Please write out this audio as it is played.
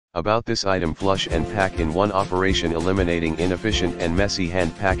About this item: flush and pack in one operation, eliminating inefficient and messy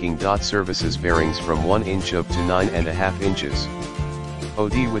hand packing. Services bearings from 1 inch up to 9.5 inches.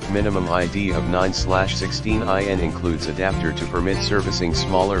 OD with minimum ID of 9/16 in, includes adapter to permit servicing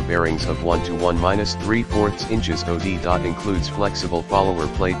smaller bearings of 1 to 1-3/4 inches. OD. Includes flexible follower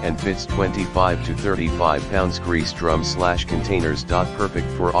plate and fits 25 to 35 pounds. Grease drum/containers. Perfect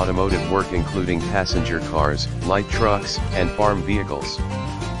for automotive work, including passenger cars, light trucks, and farm vehicles.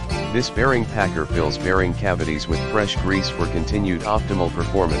 This bearing packer fills bearing cavities with fresh grease for continued optimal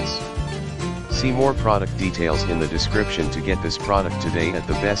performance. See more product details in the description to get this product today at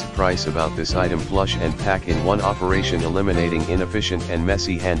the best price. About this item: flush and pack in one operation, eliminating inefficient and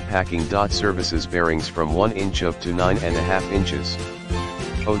messy hand packing. Services bearings from 1 inch up to 9.5 inches.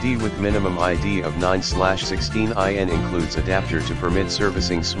 OD with minimum ID of 9/16 in, includes adapter to permit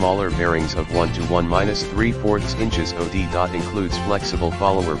servicing smaller bearings of 1 to 1-3/4 inches. OD. Includes flexible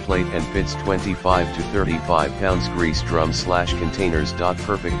follower plate and fits 25 to 35 pounds. Grease drum/containers.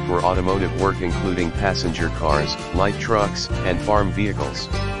 Perfect for automotive work, including passenger cars, light trucks, and farm vehicles.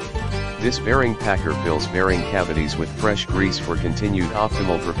 This bearing packer fills bearing cavities with fresh grease for continued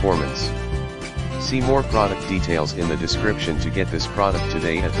optimal performance. See more product details in the description to get this product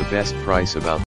today at the best price. About